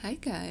Hi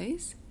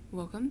guys,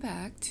 welcome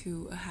back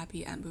to A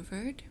Happy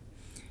Ambivert.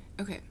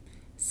 Okay,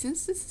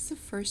 since this is the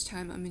first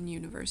time I'm in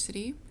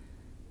university,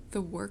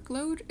 the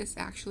workload is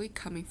actually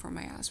coming for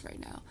my ass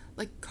right now.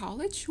 Like,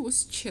 college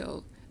was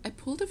chill. I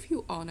pulled a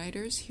few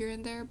all-nighters here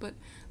and there, but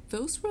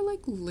those were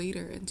like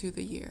later into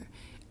the year.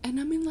 And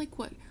I'm in like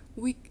what,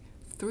 week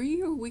 3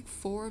 or week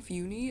 4 of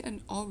uni,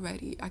 and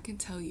already I can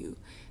tell you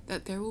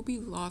that there will be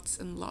lots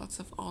and lots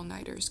of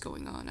all-nighters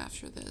going on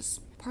after this.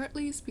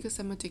 Partly it's because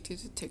I'm addicted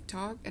to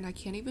TikTok and I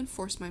can't even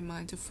force my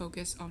mind to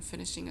focus on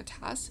finishing a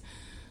task.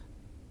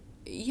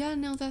 Yeah,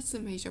 no, that's the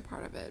major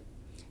part of it.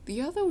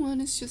 The other one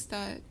is just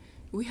that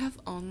we have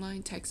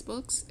online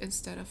textbooks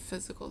instead of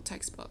physical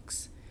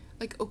textbooks.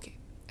 Like, okay,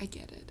 I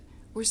get it.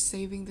 We're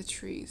saving the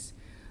trees.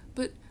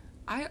 But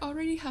I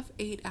already have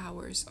 8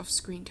 hours of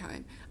screen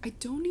time. I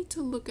don't need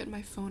to look at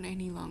my phone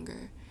any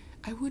longer.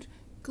 I would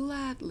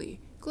gladly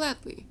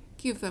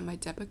give them my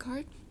debit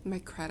card, my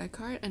credit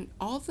card, and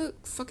all the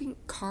fucking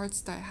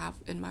cards that I have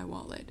in my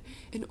wallet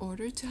in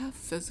order to have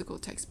physical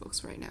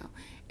textbooks right now.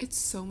 It's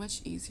so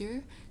much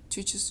easier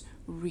to just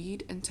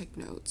read and take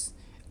notes.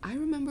 I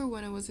remember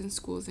when I was in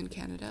schools in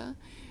Canada,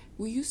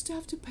 we used to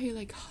have to pay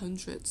like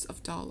hundreds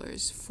of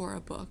dollars for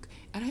a book,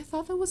 and I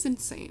thought that was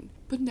insane.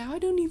 But now I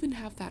don't even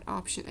have that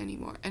option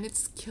anymore, and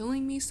it's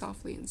killing me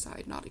softly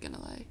inside, not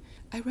gonna lie.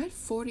 I read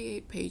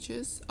 48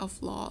 pages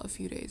of law a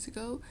few days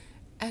ago,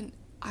 and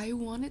I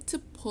wanted to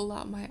pull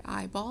out my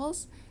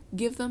eyeballs,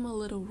 give them a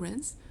little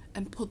rinse,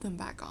 and put them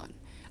back on.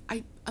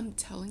 I'm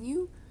telling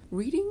you,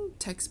 reading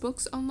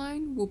textbooks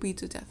online will be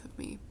the death of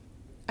me.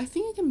 I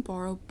think I can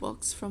borrow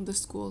books from the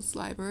school's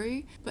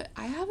library, but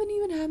I haven't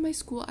even had my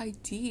school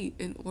ID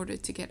in order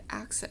to get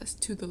access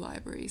to the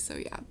library, so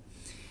yeah,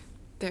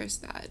 there's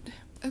that.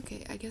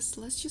 Okay, I guess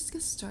let's just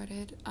get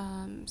started.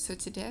 So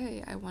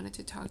today I wanted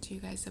to talk to you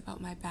guys about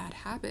my bad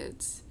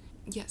habits.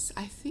 Yes,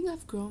 I think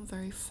I've grown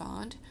very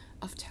fond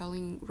of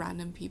telling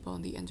random people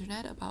on the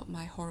internet about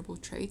my horrible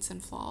traits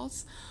and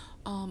flaws.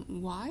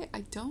 Why?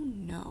 I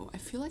don't know. I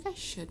feel like I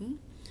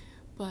shouldn't,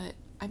 but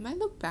I might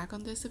look back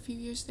on this a few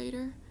years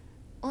later,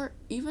 or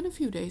even a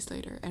few days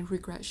later, and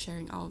regret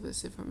sharing all of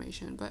this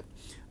information. But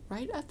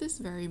right at this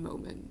very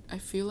moment, I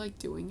feel like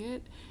doing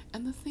it.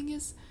 And the thing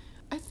is,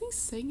 I think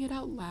saying it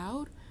out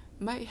loud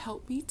might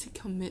help me to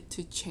commit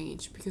to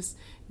change, because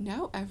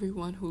now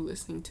everyone who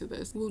listening to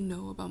this will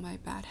know about my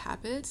bad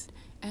habits,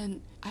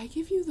 and I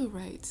give you the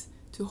right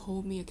to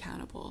hold me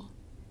accountable.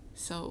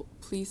 So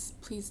please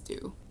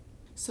do.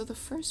 So the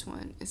first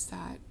one is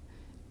that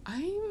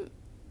I'm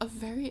a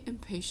very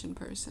impatient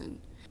person.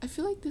 I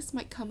feel like this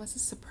might come as a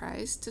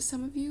surprise to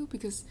some of you,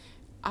 because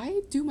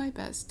I do my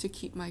best to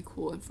keep my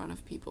cool in front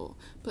of people,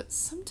 but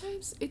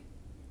sometimes it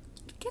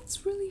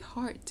gets really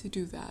hard to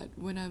do that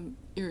when I'm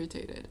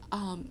irritated.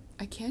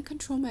 I can't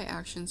control my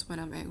actions when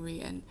I'm angry,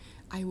 and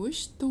I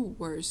wish the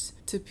worst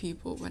to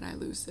people when I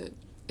lose it.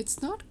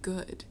 It's not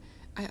good.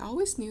 I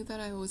always knew that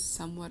I was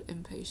somewhat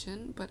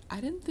impatient, but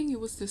I didn't think it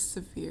was this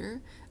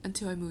severe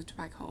until I moved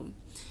back home.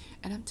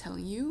 And I'm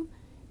telling you,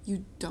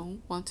 you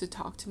don't want to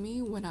talk to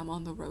me when I'm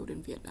on the road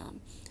in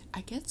Vietnam.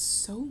 I get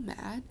so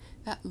mad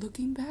that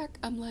looking back,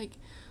 I'm like,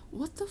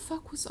 what the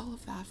fuck was all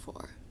of that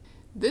for?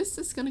 This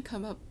is gonna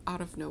come up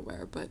out of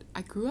nowhere, but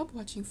I grew up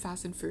watching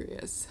Fast and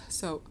Furious,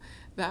 so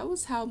that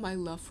was how my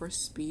love for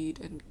speed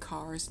and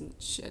cars and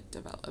shit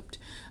developed.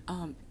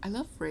 I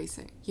love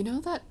racing. You know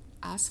that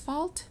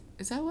Asphalt?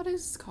 Is that what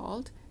it's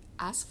called?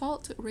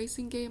 Asphalt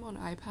racing game on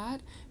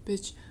iPad?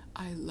 Bitch,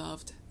 I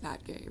loved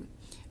that game.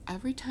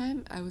 Every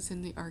time I was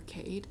in the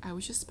arcade, I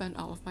would just spend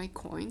all of my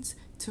coins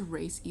to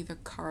race either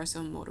cars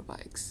or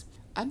motorbikes.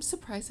 I'm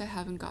surprised I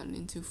haven't gotten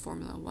into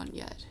Formula 1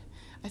 yet.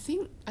 I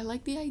think I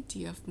like the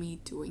idea of me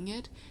doing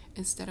it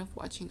instead of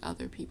watching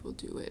other people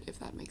do it, if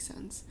that makes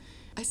sense.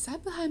 I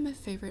sat behind my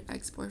favorite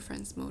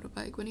ex-boyfriend's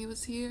motorbike when he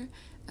was here,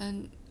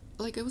 and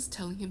like I was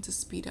telling him to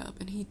speed up,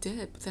 and he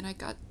did, but then I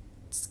got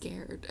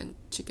scared and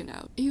chicken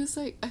out. He was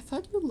like, I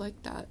thought you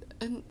liked that.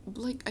 And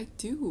like, I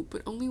do,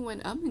 but only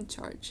when I'm in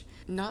charge.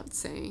 Not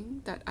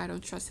saying that I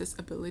don't trust his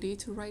ability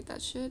to write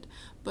that shit,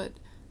 but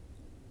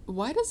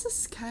why does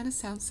this kind of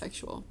sound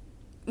sexual?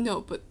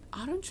 No, but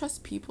I don't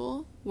trust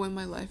people when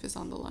my life is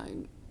on the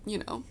line,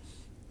 you know.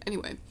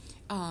 Anyway,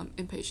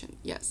 impatient,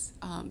 yes.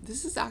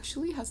 This is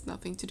actually has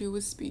nothing to do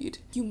with speed.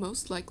 You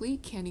most likely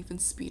can't even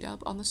speed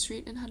up on the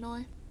street in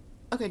Hanoi.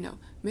 Okay, no,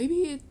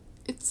 maybe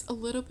it's a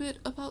little bit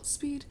about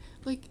speed.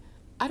 Like,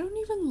 I don't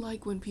even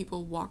like when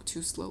people walk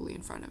too slowly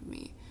in front of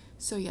me.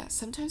 So yeah,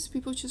 sometimes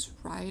people just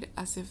ride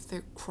as if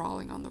they're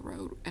crawling on the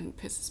road, and it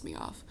pisses me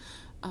off.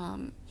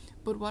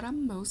 But what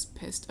I'm most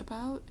pissed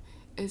about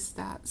is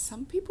that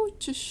some people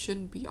just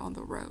shouldn't be on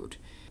the road.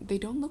 They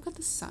don't look at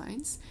the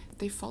signs,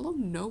 they follow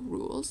no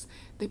rules,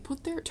 they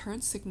put their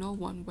turn signal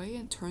one way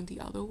and turn the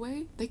other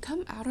way, they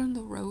come out on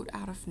the road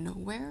out of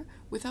nowhere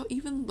without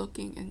even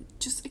looking and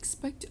just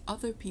expect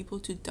other people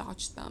to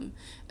dodge them,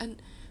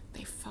 and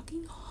they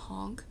fucking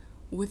honk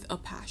with a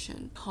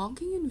passion.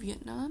 Honking in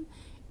Vietnam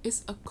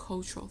is a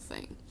cultural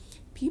thing.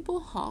 People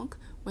honk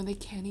when they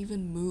can't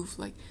even move,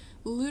 like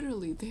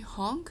literally they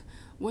honk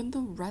when the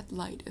red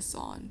light is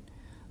on.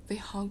 They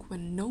honk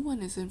when no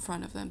one is in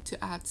front of them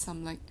to add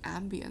some like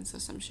ambience or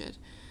some shit.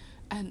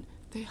 And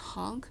they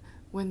honk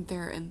when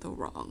they're in the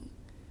wrong.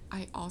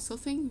 I also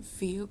think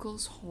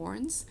vehicles'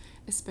 horns,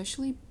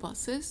 especially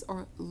buses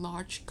or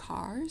large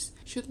cars,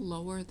 should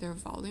lower their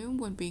volume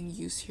when being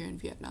used here in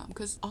Vietnam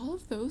because all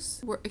of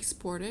those were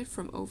exported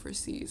from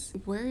overseas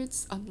where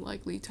it's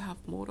unlikely to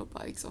have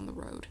motorbikes on the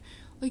road.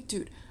 Like,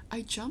 dude,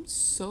 I jumped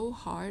so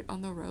hard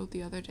on the road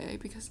the other day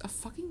because a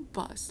fucking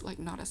bus, like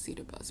not a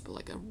city bus, but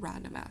like a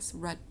random ass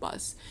red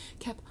bus,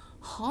 kept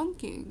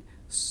honking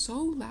so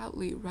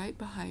loudly right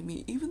behind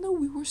me, even though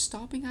we were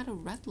stopping at a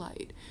red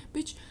light.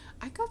 Bitch,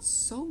 I got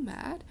so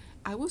mad,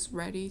 I was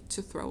ready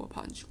to throw a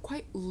punch.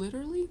 Quite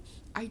literally,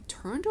 I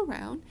turned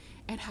around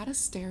and had a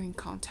staring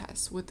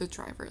contest with the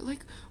driver.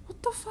 Like,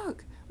 what the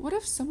fuck? What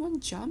if someone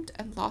jumped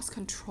and lost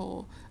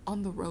control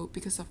on the road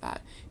because of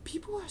that?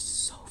 People are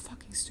so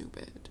fucking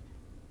stupid.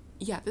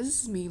 Yeah, this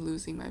is me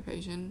losing my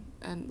patience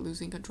and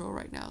losing control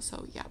right now.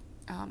 So yeah,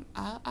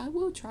 I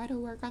will try to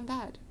work on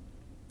that.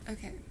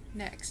 Okay,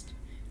 next.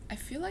 I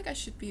feel like I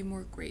should be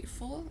more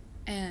grateful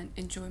and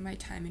enjoy my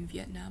time in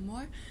Vietnam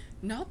more.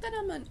 Not that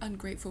I'm an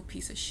ungrateful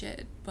piece of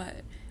shit,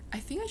 but I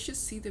think I should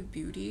see the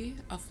beauty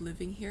of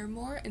living here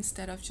more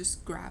instead of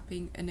just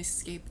grabbing an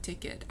escape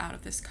ticket out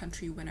of this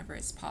country whenever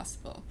it's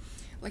possible.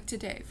 Like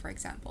today, for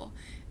example,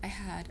 I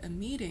had a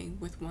meeting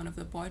with one of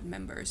the board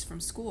members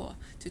from school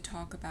to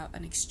talk about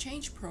an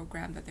exchange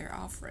program that they're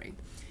offering.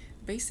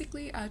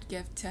 Basically, I'd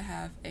get to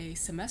have a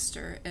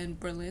semester in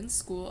Berlin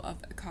School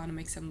of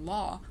Economics and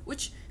Law,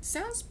 which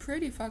sounds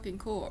pretty fucking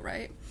cool,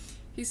 right?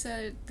 He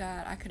said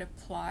that I could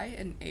apply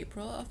in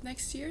April of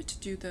next year to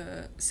do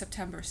the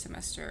September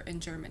semester in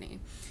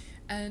Germany.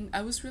 And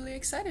I was really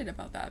excited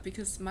about that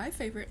because my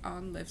favorite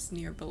aunt lives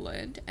near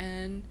Berlin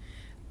and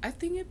I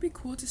think it'd be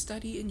cool to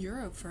study in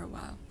Europe for a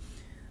while.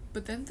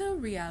 But then the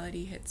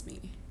reality hits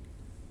me.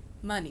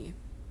 Money.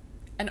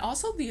 And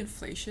also the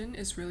inflation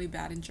is really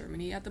bad in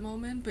Germany at the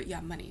moment, but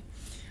yeah, money.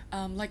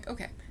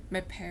 Okay,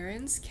 my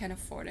parents can't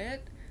afford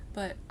it,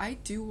 but I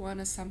do want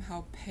to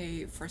somehow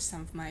pay for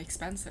some of my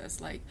expenses,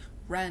 like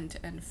rent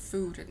and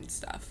food and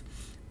stuff.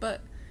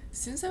 But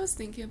since I was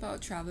thinking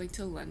about traveling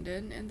to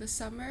London in the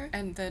summer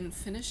and then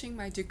finishing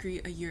my degree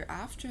a year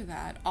after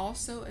that,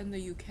 also in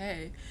the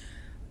UK,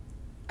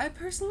 I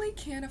personally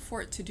can't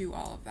afford to do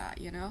all of that,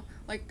 you know?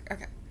 Like,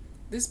 okay,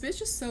 this bitch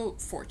is so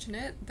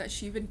fortunate that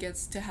she even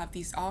gets to have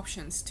these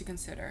options to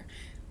consider.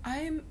 I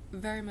am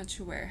very much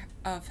aware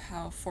of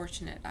how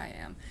fortunate I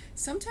am.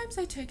 Sometimes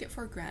I take it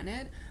for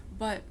granted,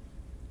 but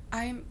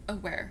I'm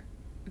aware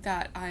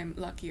that I'm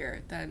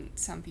luckier than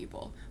some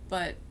people.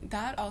 But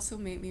that also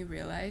made me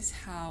realize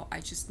how I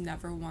just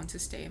never want to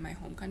stay in my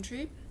home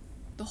country.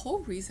 The whole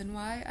reason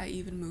why I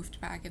even moved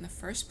back in the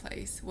first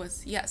place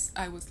was, yes,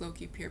 I was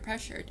low-key peer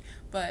pressured,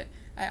 but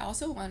I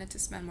also wanted to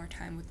spend more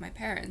time with my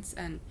parents,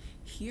 and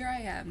here I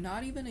am,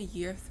 not even a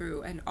year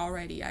through, and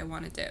already I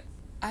want to dip.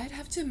 I'd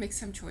have to make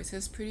some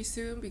choices pretty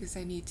soon because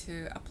I need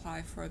to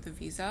apply for the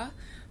visa,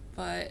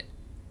 but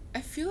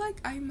I feel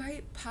like I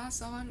might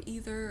pass on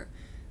either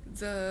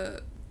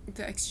the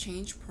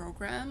exchange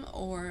program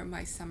or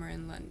my summer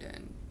in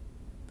London.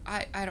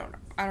 I don't know.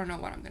 I don't know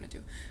what I'm gonna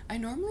do. I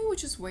normally would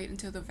just wait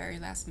until the very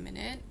last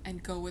minute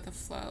and go with the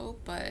flow,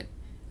 but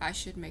I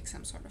should make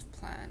some sort of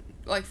plan,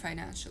 like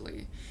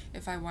financially,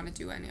 if I want to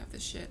do any of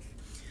this shit.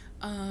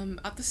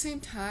 At the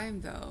same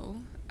time, though,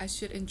 I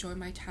should enjoy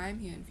my time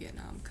here in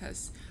Vietnam,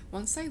 because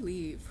once I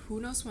leave, who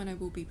knows when I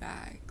will be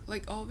back.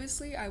 Like,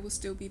 obviously, I will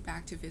still be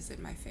back to visit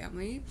my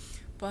family,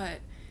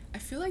 but I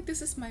feel like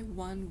this is my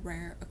one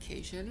rare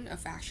occasion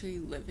of actually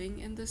living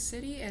in this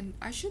city, and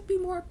I should be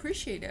more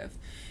appreciative.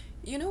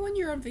 You know, when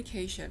you're on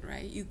vacation,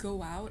 right? You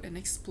go out and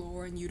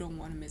explore and you don't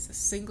want to miss a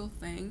single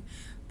thing.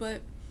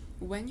 But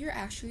when you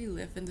actually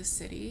live in the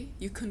city,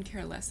 you couldn't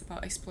care less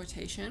about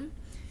exploitation.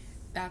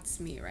 That's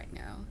me right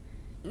now.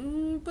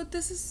 But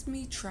this is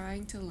me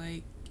trying to,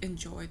 like,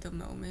 enjoy the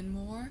moment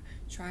more.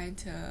 Trying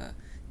to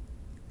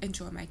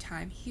enjoy my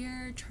time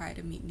here. Try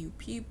to meet new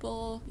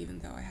people, even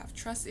though I have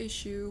trust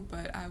issue.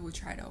 But I will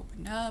try to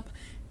open up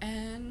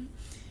and,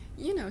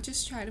 you know,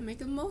 just try to make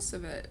the most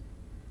of it.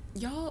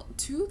 Y'all,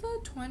 to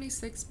the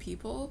 26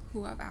 people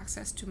who have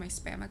access to my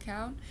spam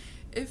account,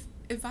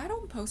 if I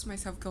don't post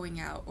myself going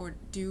out or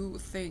do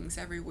things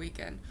every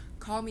weekend,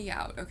 call me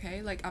out,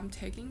 okay? Like, I'm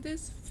taking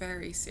this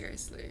very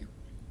seriously.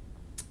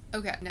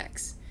 Okay,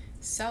 next.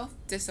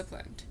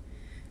 Self-disciplined.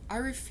 I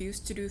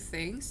refuse to do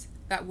things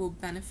that will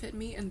benefit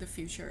me in the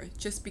future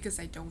just because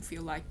I don't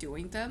feel like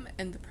doing them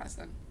in the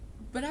present.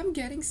 But I'm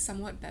getting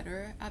somewhat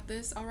better at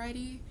this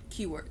already.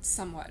 Keyword,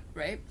 somewhat,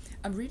 right?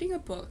 I'm reading a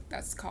book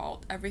that's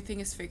called Everything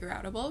is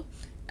Figureoutable,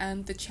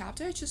 and the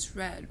chapter I just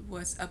read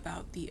was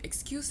about the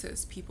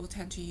excuses people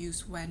tend to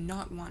use when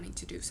not wanting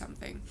to do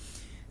something.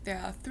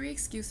 There are 3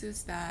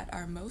 excuses that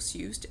are most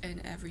used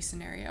in every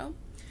scenario.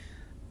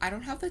 I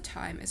don't have the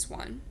time is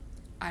one,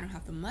 I don't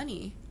have the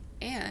money,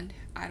 and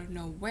I don't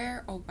know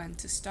where or when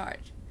to start.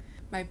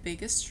 My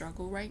biggest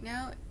struggle right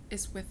now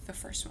is with the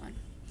first one.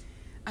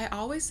 I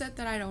always said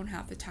that I don't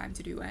have the time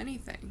to do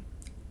anything.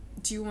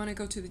 Do you want to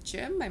go to the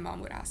gym? My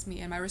mom would ask me,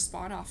 and my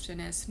response often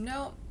is,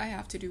 no, I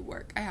have to do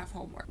work. I have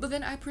homework. But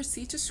then I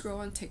proceed to scroll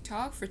on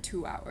TikTok for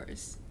 2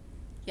 hours.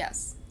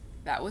 Yes,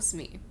 that was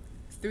me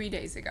 3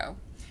 days ago.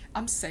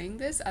 I'm saying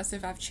this as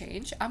if I've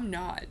changed. I'm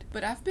not.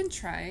 But I've been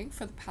trying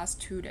for the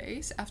past 2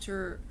 days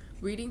after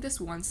reading this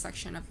one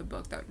section of the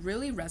book that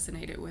really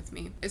resonated with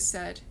me. It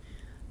said,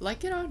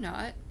 like it or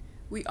not,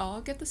 we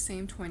all get the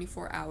same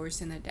 24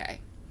 hours in a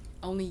day.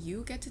 Only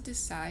you get to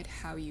decide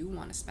how you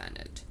want to spend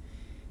it.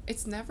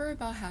 It's never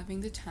about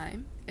having the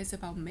time, it's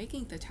about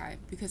making the time,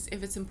 because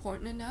if it's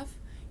important enough,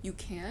 you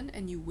can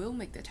and you will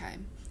make the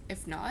time.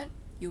 If not,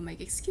 you'll make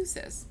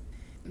excuses.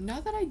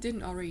 Not that I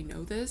didn't already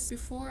know this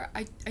before,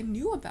 I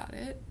knew about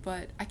it,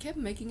 but I kept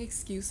making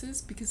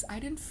excuses because I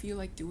didn't feel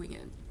like doing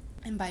it.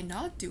 And by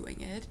not doing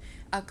it,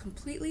 I'll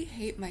completely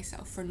hate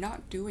myself for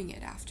not doing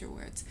it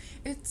afterwards.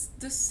 It's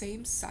the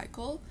same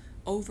cycle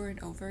over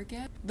and over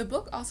again. The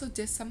book also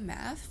did some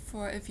math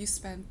for if you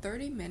spend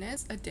 30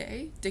 minutes a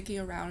day digging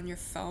around on your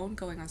phone,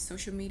 going on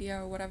social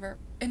media or whatever,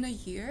 in a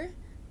year,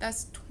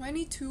 that's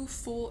 22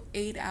 full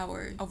 8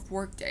 hours of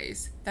work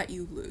days that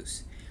you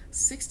lose.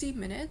 60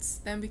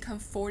 minutes then become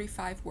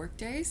 45 work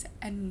days,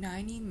 and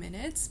 90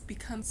 minutes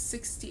become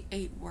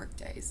 68 work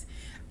days.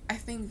 I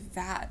think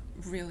that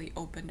really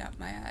opened up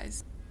my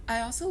eyes.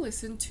 I also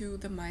listen to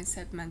the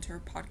Mindset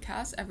Mentor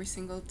podcast every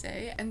single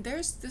day, and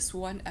there's this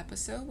one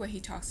episode where he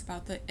talks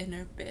about the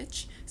inner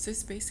bitch. So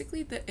it's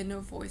basically the inner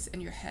voice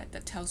in your head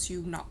that tells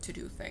you not to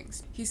do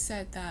things. He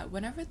said that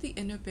whenever the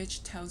inner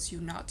bitch tells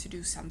you not to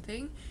do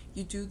something,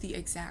 you do the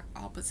exact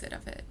opposite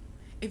of it.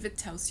 If it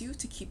tells you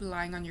to keep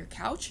lying on your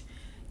couch,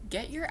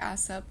 get your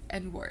ass up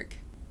and work.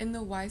 In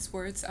the wise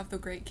words of the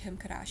great Kim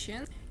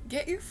Kardashian,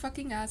 get your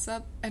fucking ass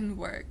up and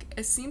work.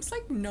 It seems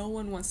like no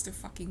one wants to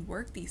fucking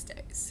work these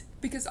days.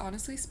 Because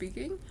honestly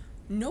speaking,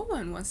 no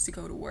one wants to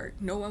go to work.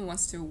 No one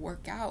wants to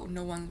work out.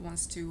 No one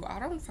wants to, I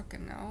don't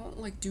fucking know,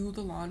 like do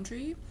the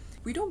laundry.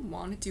 We don't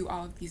want to do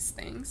all of these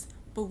things,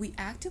 but we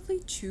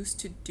actively choose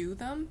to do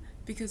them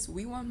because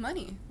we want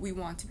money. We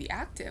want to be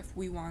active.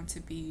 We want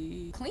to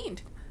be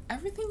cleaned.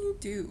 Everything you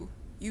do,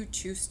 you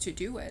choose to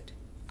do it.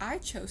 I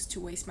chose to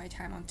waste my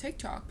time on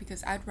TikTok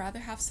because I'd rather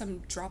have some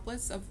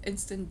droplets of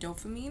instant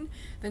dopamine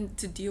than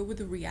to deal with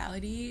the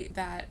reality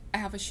that I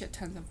have a shit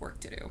ton of work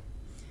to do.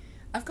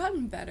 I've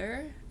gotten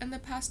better in the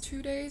past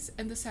 2 days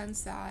in the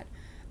sense that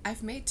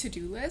I've made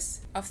to-do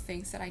lists of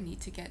things that I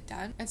need to get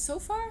done, and so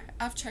far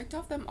I've checked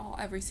off them all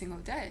every single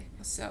day.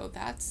 So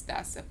that's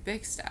a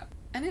big step.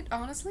 And it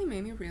honestly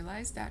made me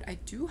realize that I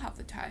do have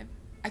the time.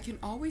 I can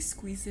always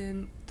squeeze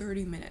in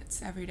 30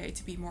 minutes every day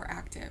to be more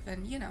active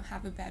and,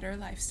 have a better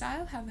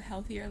lifestyle, have a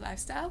healthier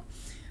lifestyle.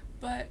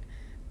 But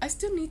I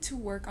still need to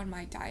work on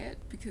my diet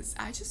because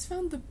I just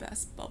found the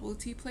best bubble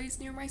tea place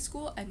near my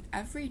school, and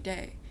every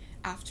day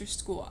after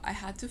school I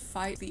had to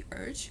fight the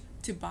urge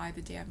to buy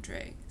the damn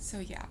drink. So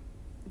yeah,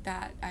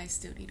 that I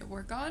still need to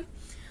work on.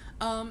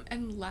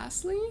 And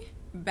lastly,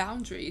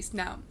 boundaries.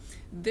 Now,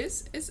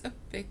 this is a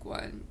big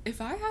one.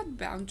 If I had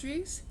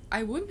boundaries,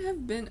 I wouldn't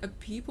have been a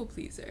people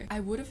pleaser. I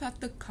would have had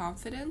the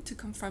confidence to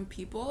confront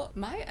people.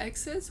 My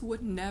exes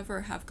would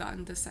never have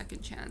gotten the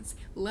second chance,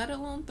 let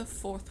alone the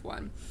fourth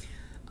one.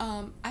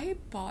 I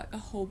bought a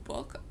whole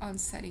book on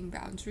setting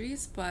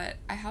boundaries, but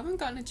I haven't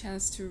gotten a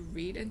chance to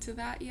read into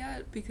that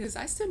yet because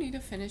I still need to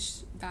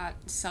finish that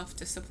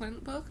self-discipline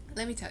book.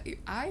 Let me tell you,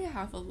 I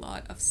have a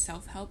lot of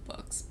self-help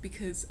books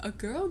because a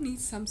girl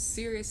needs some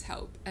serious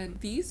help, and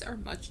these are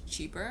much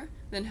cheaper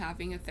than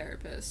having a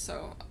therapist,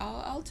 so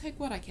I'll take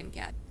what I can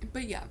get.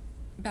 But yeah,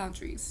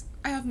 boundaries.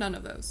 I have none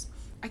of those.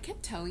 I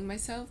kept telling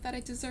myself that I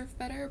deserve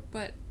better,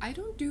 but I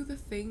don't do the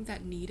thing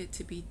that needed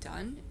to be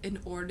done in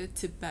order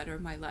to better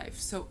my life.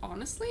 So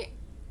honestly,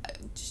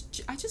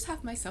 I just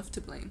have myself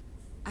to blame.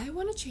 I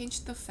want to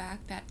change the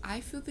fact that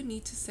I feel the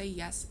need to say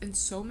yes in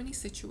so many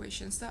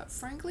situations that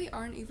frankly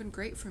aren't even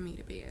great for me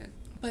to be in.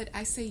 But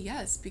I say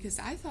yes because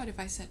I thought if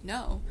I said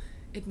no,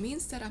 it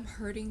means that I'm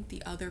hurting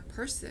the other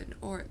person,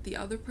 or the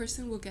other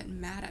person will get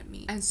mad at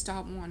me and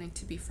stop wanting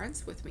to be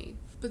friends with me.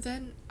 But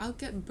then I'll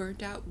get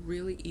burnt out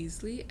really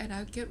easily, and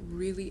I'll get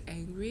really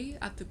angry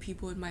at the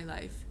people in my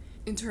life.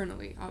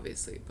 Internally,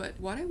 obviously. But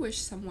what I wish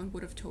someone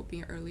would have told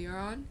me earlier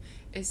on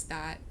is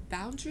that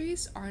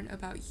boundaries aren't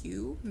about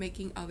you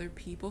making other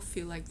people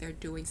feel like they're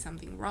doing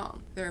something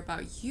wrong. They're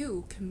about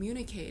you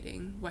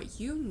communicating what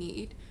you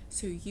need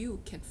so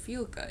you can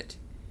feel good.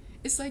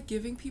 It's like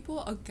giving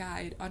people a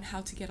guide on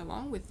how to get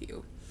along with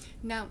you.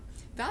 Now,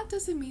 that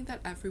doesn't mean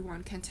that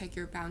everyone can take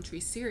your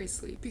boundaries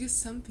seriously, because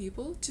some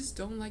people just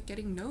don't like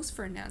getting no's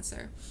for an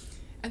answer.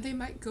 And they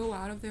might go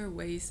out of their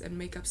ways and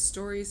make up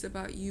stories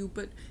about you,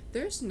 but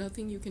there's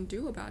nothing you can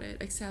do about it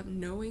except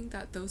knowing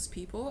that those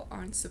people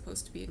aren't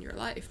supposed to be in your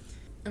life.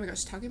 Oh my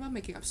gosh, talking about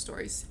making up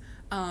stories.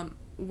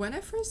 When I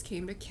first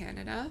came to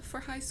Canada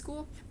for high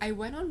school, I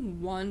went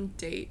on one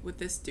date with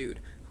this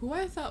dude who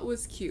I thought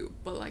was cute,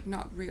 but like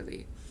not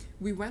really.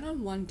 We went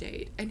on one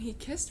date and he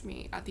kissed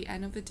me at the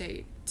end of the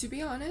date. To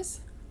be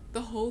honest,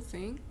 the whole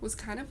thing was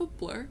kind of a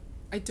blur.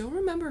 I don't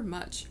remember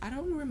much. I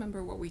don't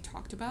remember what we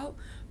talked about,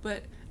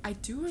 but I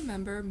do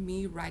remember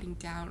me writing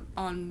down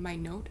on my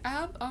note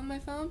app on my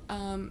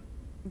phone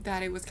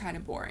that it was kind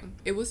of boring.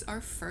 It was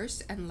our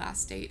first and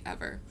last date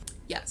ever.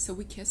 Yeah, so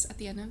we kissed at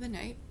the end of the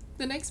night.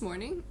 The next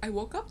morning, I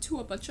woke up to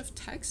a bunch of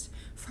texts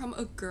from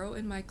a girl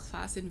in my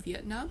class in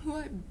Vietnam who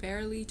I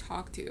barely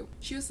talked to.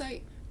 She was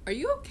like, "Are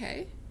you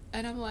okay?"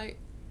 And I'm like,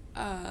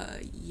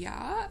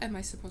 yeah, am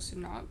I supposed to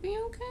not be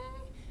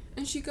okay?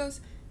 And she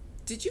goes,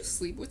 "Did you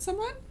sleep with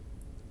someone?"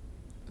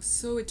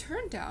 So it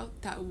turned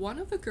out that one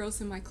of the girls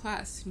in my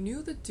class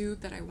knew the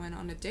dude that I went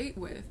on a date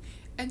with,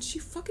 and she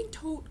fucking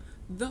told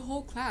the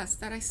whole class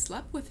that I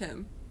slept with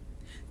him.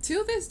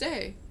 Till this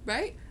day,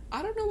 right?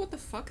 I don't know what the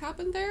fuck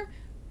happened there.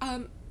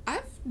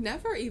 I've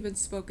never even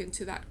spoken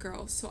to that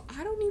girl, so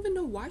I don't even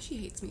know why she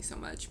hates me so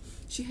much.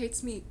 She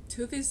hates me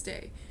to this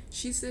day.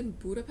 She's in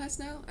Budapest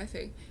now, I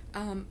think.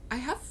 I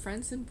have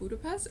friends in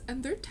Budapest,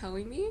 and they're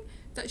telling me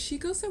that she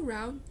goes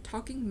around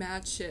talking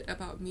mad shit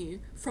about me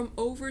from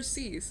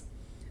overseas.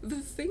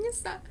 The thing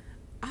is that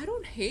I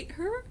don't hate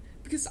her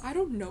because I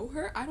don't know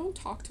her, I don't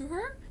talk to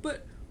her,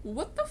 but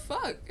what the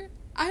fuck?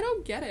 I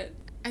don't get it.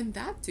 And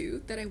that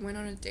dude that I went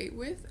on a date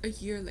with a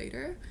year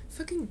later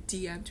fucking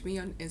DM'd me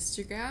on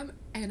Instagram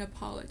and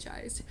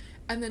apologized.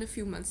 And then a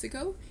few months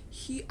ago,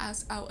 he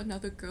asked out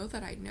another girl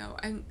that I know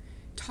and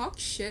talked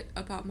shit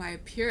about my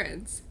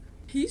appearance.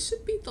 He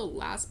should be the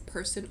last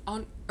person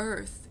on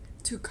earth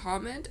to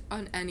comment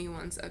on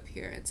anyone's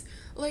appearance.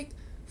 Like,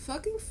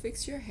 fucking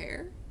fix your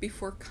hair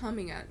before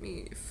coming at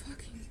me.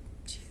 Fucking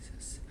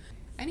Jesus.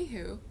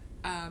 Anywho,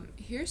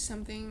 here's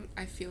something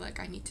I feel like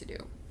I need to do.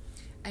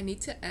 I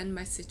need to end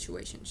my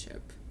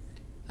situationship.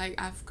 Like,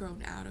 I've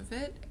grown out of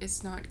it.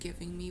 It's not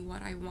giving me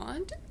what I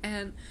want.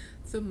 And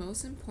the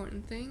most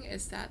important thing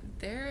is that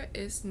there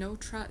is no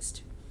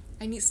trust.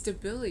 I need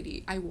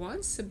stability. I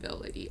want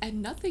stability.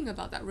 And nothing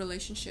about that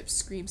relationship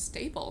screams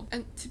stable.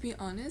 And to be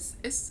honest,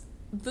 it's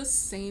the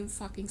same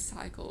fucking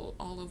cycle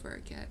all over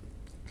again.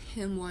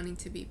 Him wanting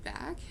to be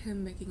back,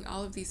 him making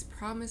all of these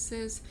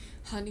promises,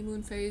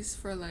 honeymoon phase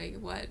for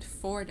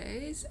 4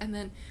 days, and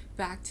then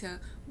back to,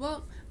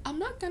 well, I'm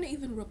not gonna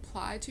even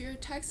reply to your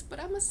text, but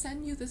I'm gonna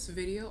send you this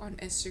video on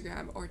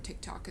Instagram or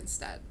TikTok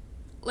instead.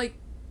 Like,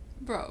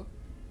 bro,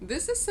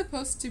 this is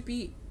supposed to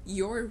be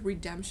your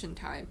redemption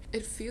time.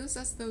 It feels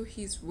as though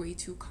he's way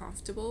too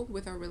comfortable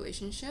with our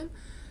relationship.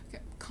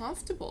 Okay,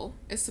 comfortable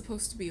is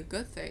supposed to be a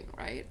good thing,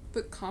 right?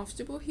 But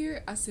comfortable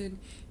here as in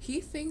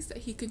he thinks that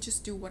he can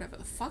just do whatever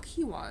the fuck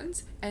he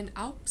wants and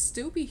I'll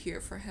still be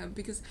here for him,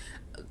 because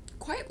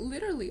quite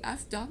literally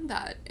I've done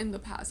that in the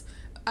past.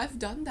 I've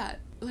done that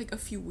a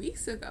few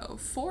weeks ago.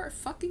 4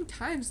 fucking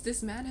times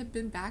this man had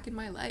been back in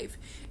my life.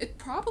 It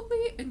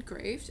probably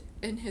engraved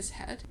in his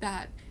head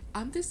that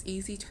I'm this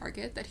easy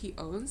target that he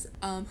owns,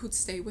 who'd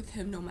stay with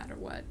him no matter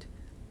what.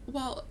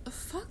 Well,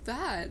 fuck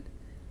that.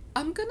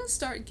 I'm gonna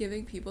start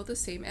giving people the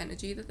same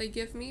energy that they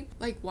give me.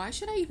 Like, why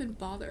should I even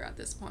bother at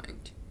this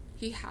point?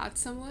 He had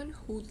someone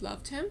who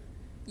loved him.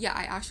 Yeah,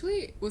 I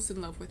actually was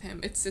in love with him.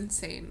 It's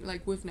insane.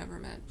 We've never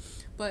met.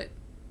 But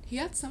he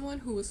had someone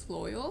who was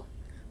loyal,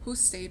 who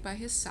stayed by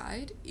his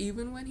side,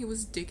 even when he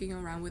was dicking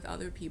around with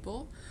other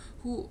people,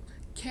 who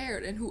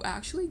cared and who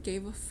actually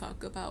gave a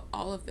fuck about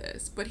all of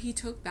this. But he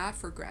took that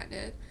for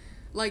granted.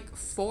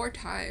 4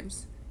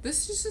 times.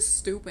 This is just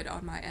stupid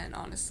on my end,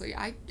 honestly.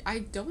 I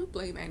don't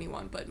blame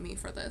anyone but me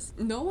for this.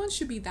 No one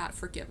should be that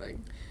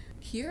forgiving.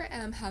 Here I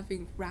am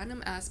having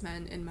random ass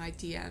men in my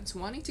DMs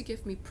wanting to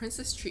give me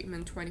princess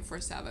treatment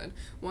 24/7,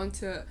 want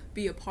to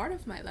be a part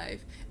of my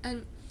life,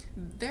 and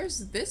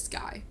there's this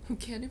guy who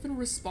can't even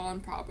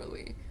respond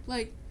properly.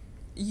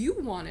 You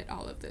wanted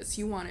all of this.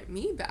 You wanted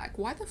me back.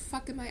 Why the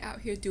fuck am I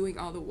out here doing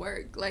all the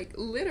work?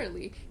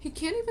 Literally, he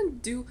can't even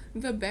do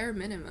the bare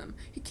minimum.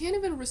 He can't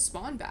even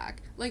respond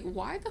back.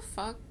 Why the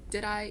fuck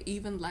did I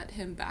even let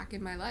him back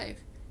in my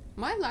life?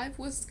 My life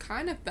was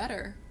kind of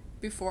better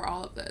before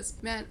all of this.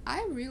 Man,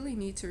 I really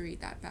need to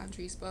read that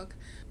Boundaries book.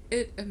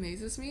 It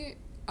amazes me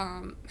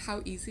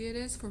how easy it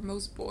is for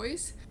most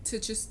boys to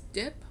just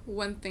dip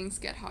when things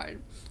get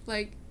hard.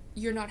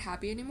 You're not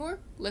happy anymore?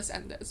 Let's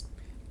end this.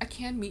 I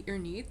can't meet your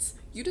needs.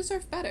 You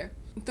deserve better.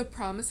 The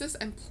promises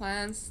and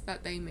plans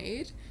that they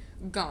made,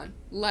 gone,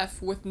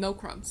 left with no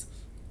crumbs.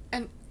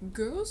 And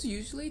girls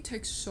usually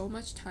take so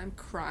much time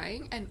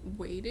crying and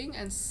waiting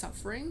and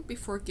suffering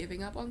before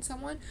giving up on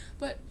someone,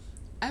 but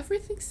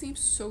everything seems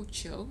so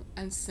chill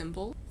and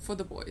simple for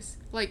the boys.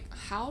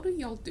 How do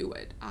y'all do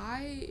it?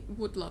 I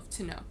would love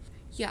to know.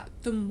 Yeah,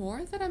 the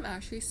more that I'm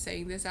actually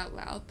saying this out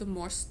loud, the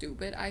more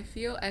stupid I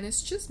feel, and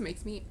it just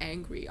makes me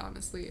angry,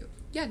 honestly.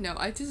 Yeah, no,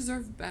 I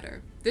deserve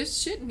better. This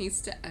shit needs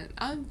to end.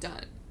 I'm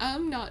done.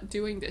 I'm not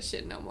doing this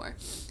shit no more.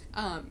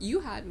 You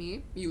had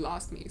me, you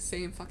lost me.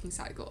 Same fucking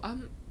cycle.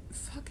 I'm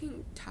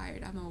fucking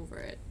tired. I'm over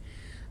it.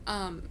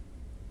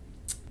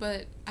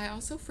 But I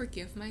also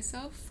forgive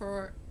myself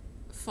for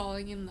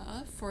falling in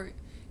love, for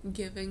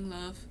giving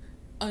love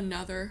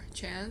another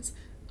chance.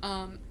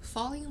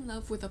 Falling in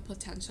love with the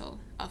potential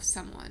of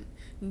someone,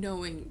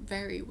 knowing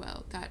very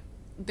well that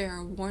there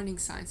are warning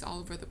signs all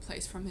over the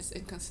place from his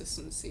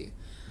inconsistency.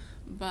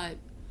 But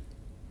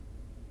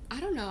I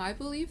don't know, I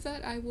believe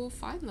that I will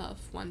find love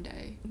one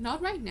day.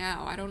 Not right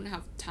now, I don't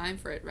have time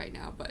for it right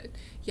now, but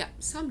yeah,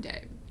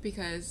 someday,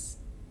 because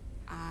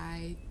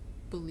I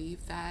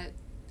believe that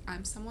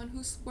I'm someone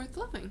who's worth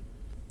loving.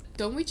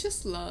 Don't we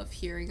just love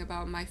hearing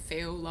about my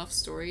fail love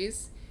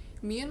stories?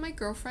 Me and my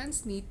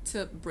girlfriends need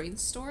to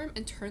brainstorm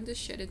and turn this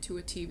shit into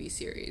a TV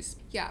series.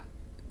 Yeah,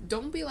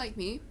 don't be like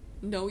me.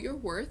 Know your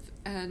worth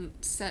and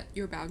set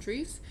your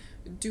boundaries.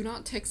 Do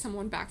not take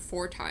someone back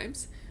 4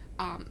 times.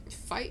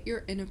 Fight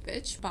your inner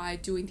bitch by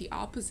doing the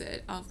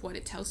opposite of what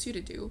it tells you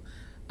to do.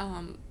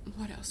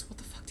 What else? What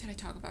the fuck did I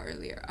talk about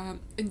earlier?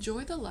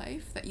 Enjoy the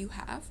life that you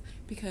have,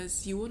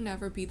 because you will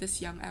never be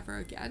this young ever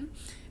again.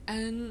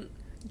 And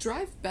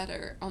drive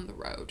better on the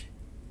road.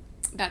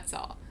 That's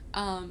all.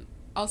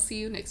 I'll see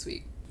you next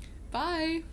week. Bye!